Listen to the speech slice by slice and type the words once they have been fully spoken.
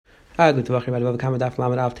Good to Bava Kama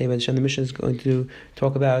the mission is going to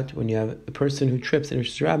talk about when you have a person who trips and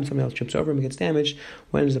somebody else trips over him and gets damaged.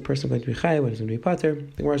 When is the person going to be Chai? When is it going to be Pater?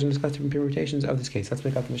 The Gemara is going to discuss different permutations of this case. Let's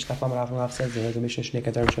make up the Mishnah. Says the Mishnah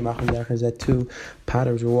that two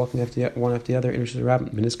Paters were walking one after the other.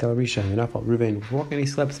 Ruvain was walking and he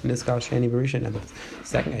slips. And the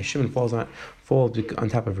second guy, Shimon, falls on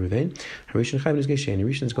top of Ruvain.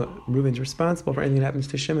 Ruvain's responsible for anything that happens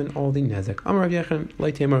to Shimon, all the nezek. Amar Rav Yechon,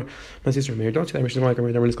 Leit Tamar, my sister Meir, don't say that Mishnah like a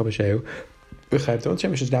Meir, called B'Sheu. Don't say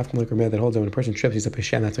Mishnah's dafka like a Meir that holds that when a person trips, he's a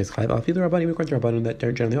Pesha, and that's why it's Chayv. I'll feed the Rabbani, we according to Rabbani that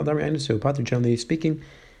generally hold. Pater, generally speaking,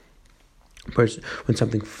 when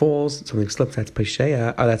something falls, something slips, that's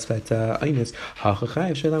Pesheya, that's Ainis.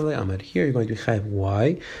 Here you're going to be Chayv.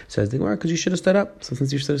 Why? Says the Gemara, because you should have stood up. So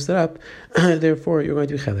since you should have stood up, therefore you're going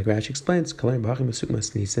to be Chayv. Like Rashi explains, the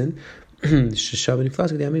Mishnah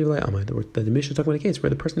is talking about a case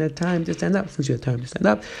where the person had time to stand up. Since you had time to stand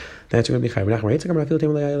up, that's going to be Chayv. Rabbi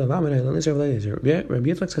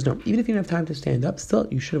Yitzchak says no. Even if you don't have time to stand up, still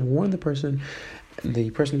you should have warned the person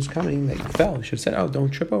who's coming that you fell. You should have said, "Oh,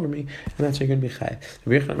 don't trip over me," and that's how you're going to be Chayv.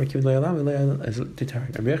 Rabbi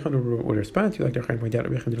Yechon would respond to you like they're trying to point out.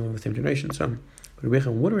 Rabbi Yechon didn't live in the same generation, so Rabbi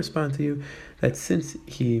Yechon would respond to you that since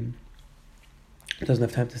he doesn't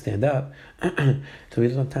have time to stand up, so he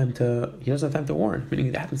doesn't have time to warn. Meaning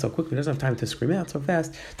it happens so quickly, he doesn't have time to scream out so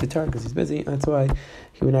fast to turn because he's busy, and that's why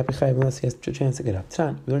he would not be Chayv unless he has a chance to get up.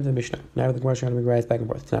 Tanan, we learned in the Mishnah. Now the Gemara is trying to make rise back and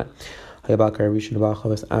forth. Tanan. If the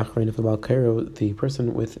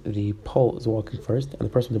person with the pole is walking first, and the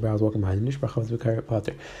person with the barrel is walking behind, the person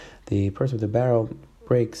with the barrel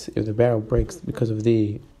breaks. If the barrel breaks because of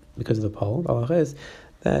the pole, the halacha is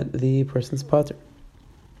that the person's pater.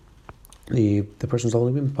 The person's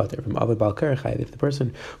only being pater from Avad Bal Kerechai. If the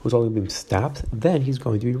person who's only being stopped, then he's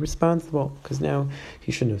going to be responsible because now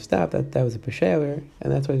he shouldn't have stopped. That was a peshever,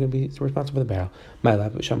 and that's why he's going to be responsible for the barrel. My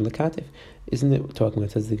lab Sham Lekatif. Isn't it talking about,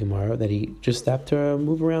 says the Gemara, that he just stopped to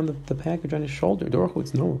move around the package on his shoulder?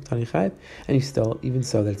 It's normal, Tani Chayv, and he's still, even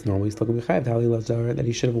so that it's normal, he's still going to be Chayv. That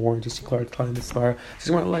he should have warned. You see, Clark calling the Svar. This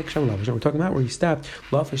is like Sham Lavish. We're talking about where he stopped.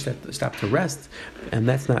 Lavish stopped to rest, and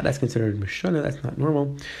that's considered Mishana. That's not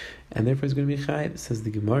normal. And therefore it's going to be Chayv. Says the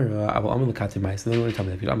Gemara, I will Amal Lekati Mai. So then when tell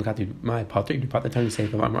me that if you Amal Lekati my Potter, you part the time you say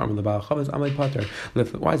if I'm Amal Bava Kama, I'm my Potter.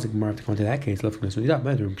 Why is the Gemara have to come into that case? If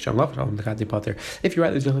you're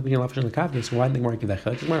right, there's a Lavish on the Kavli, so why didn't the Gemara give that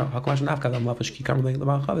Chayv? Gemara, how come I shouldn't have Lavish Ki Kamar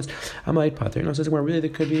Bava Kama? I'm my Potter. No, says the Gemara, really there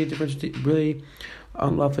could be a difference, really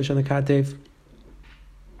on Lavish on the Katev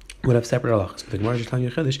would have separate halachas. But the Gemara is telling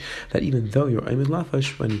you Chiddush that even though you're Aymed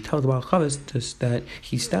Lafish, when he tells about Chavis that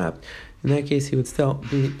he stopped, in that case he would still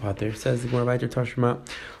be Pater. Says the Gemara Vayter Tashma,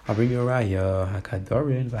 I'll bring you a Raya,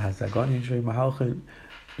 Hakadorin, Vahazagonin, Shem Mahalchin,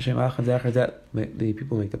 Shem Malchin Zachar, that the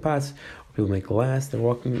people make the pots, people make the last, they're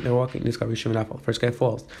walking, this guy Rishon Apple. First guy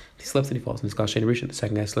falls. He slips and he falls. And this guy Sheni Rishon. The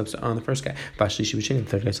second guy slips on the first guy. Vashlishi V'Sheni.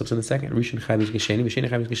 The third guy slips on the second. Rishon Chayv V'Sheni. V'Sheni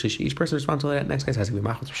Chayv V'Shlishi. Each person is responsible for that. Next guy has to be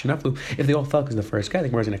Machos V'Shenaflu. If they all fell because the first guy, the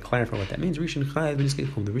Gemara is going to clarify what that means. Rishon Chayv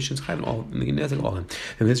V'Sheni. The Rishon's Chayv and all. And the Nezek all him.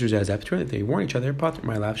 And this is as after that they warn each other. Pat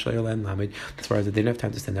my lav Shlayol and Lamed. As far as they didn't have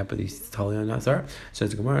time to stand up, but he's totally on Nazar.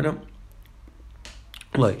 Says the Gemara, no.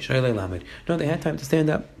 No, they had time to stand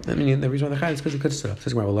up. I mean, the reason why they're chayv is because they could have stood up.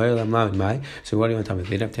 So what do you want to tell me? If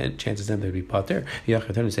they didn't have chances, then they would be pater. You have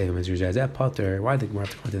to say them as that pater. Why did the Gemara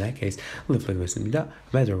have to come to that case? In that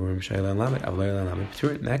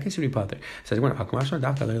case, you would be pater. So the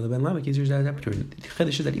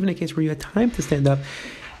chiddush is that even in a case where you had time to stand up,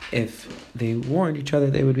 if they warned each other,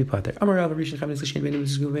 they would be pater. The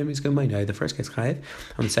first guy's chayv.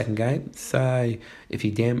 On the second guy, say if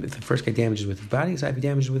the first guy damages with his body, say if he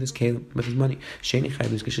damages with his money. The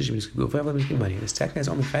second guy's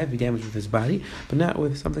only chayv if he damages with his body, but not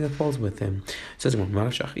with something that falls with him. It says if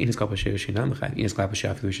niskal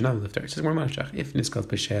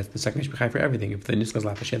peshe, the second guy should be chayv for everything. If the niskal's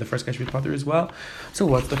la peshe, the first guy should be pater as well. So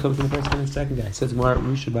what's the chiluk in the first guy and the second guy? It says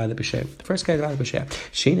we should buy the peshe. The first guy is la peshe.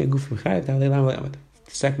 The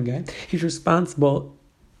second guy, he's responsible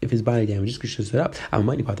if his body damages because he should sit up. I'm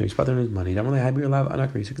money pater. He's pater on his money. I'm only happy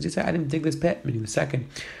because he said I didn't dig this pit. Meaning the second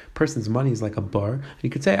person's money is like a bar. And he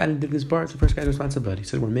could say I didn't dig this bar. It's the first guy's responsibility. He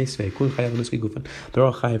says we're meisvei. They're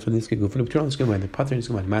all chayav from this gufan. But you're on this good money. The pater is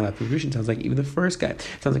good money. My life vision sounds like even the first guy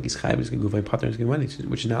sounds like he's chayav this gufan. Pater is good money,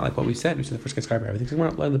 which is not like what we said. We said the first guy's chayav for everything. So we're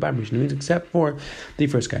not letting the Bible means except for the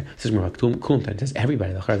first guy. It says we're kulam. It says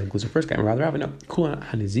everybody. The chayav includes the first guy. And rather have no kulam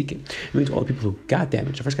hanizikim. It means all the people who got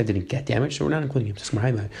damaged. The first guy didn't get damaged, so we're not including him.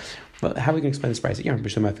 Well, how are we going to explain this price? Yeah,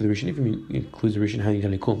 Bishlam after the Rishon, if you includes the Rishon, how you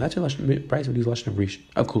going to cool? That's a price would use lashon of Rishon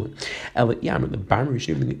of cooling. Yeah, the Bar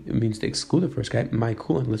Rishon means to exclude the first guy. My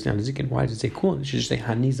cooling, listen down to Zikin. Why does it say cooling? It should just say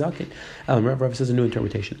Hani Zakin. Rav says a new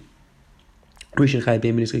interpretation. We're changing it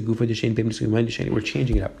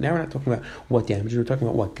up. Now we're not talking about what damage, we're talking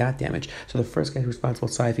about what got damage. So the first guy is responsible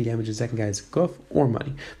if he damages, the second guy is guf or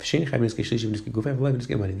money. The second guy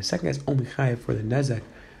is only chayav for the nezek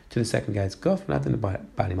to the second guy's guf, not in the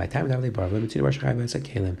body. My time without a bar, limited to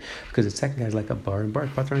kalim, because the second guy is like a bar and bar,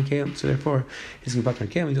 butter and kalim. So therefore, he's going to butter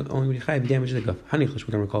and kalim. He's only going to damage the guf. Hanichlish,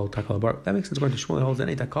 we're going to call takala bar. That makes sense. According to Shmuel, it holds that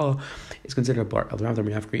any takala is considered a bar. Rav holds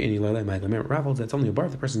that it's only a bar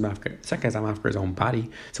if the person's mafker. The second guy's not mafker his own body.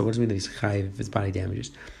 So what does it mean that he's chayiv if his body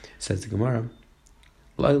damages? Says the Gemara.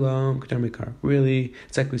 Really,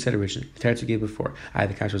 it's like we said originally. The teretz we gave before.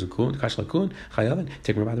 The kash was a cool, the kash like cool. Chayavin,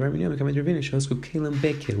 take him about the revenue. Come into Ravina. Shows kalim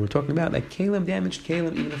bekin. We're talking about that kalim damaged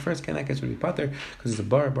kalim. Even the first guy, that guy's going to be pater because it's a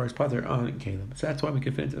bar is pater on kalim. So that's why we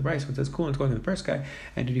could fit into the price. When it says cool, it's going to the first guy,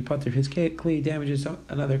 and did he pater his kli damages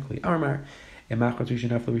another kli. Armar.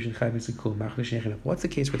 What's the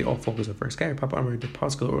case where they all focus on the first guy? Papa Amar the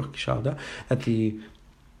Pascal or Kishalda that the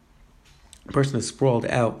person is sprawled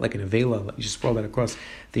out like an avela, you just sprawled out across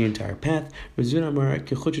the entire path. Like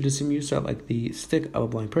the stick of a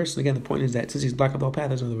blind person. Again, the point is that since he's blocked up the whole path,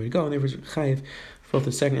 there's another way to go, and therefore chayiv for both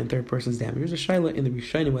the second and third person's damage. There's a shaila in the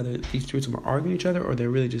Rishonim whether these two are arguing each other or they're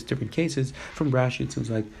really just different cases. From Rashi, it seems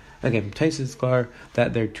like again from Taisus it's clear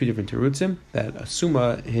that they're two different terutzim. That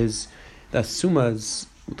Suma's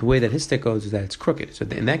the way that his stick goes is that it's crooked. So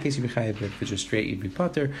in that case, you'd be chayiv. If it's just straight, you'd be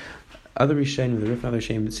pater. Other Rishonim, the Rif and other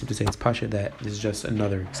Rishonim seem to say it's pasha that this is just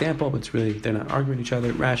another example, but it's really they're not arguing each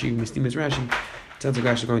other. Rashi, Mistim is Rashi. It sounds like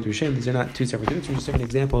Rashi is going through Rishonim. These are not two separate things; they're just different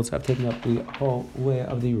examples of taking up the whole way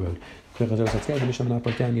of the road. You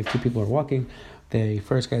have two people are walking. The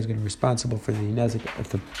first guy is going to be responsible for the nezik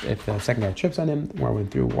if the second guy trips on him. Where I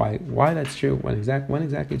went through why that's true, when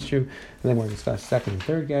exactly it's true, and then we're going to discuss second and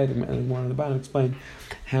third guy. And then one on the bottom explain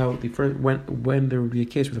how the first when there would be a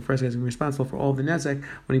case where the first guy is going to be responsible for all of the nezik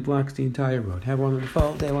when he blocks the entire road. Have one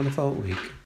wonderful day, wonderful week.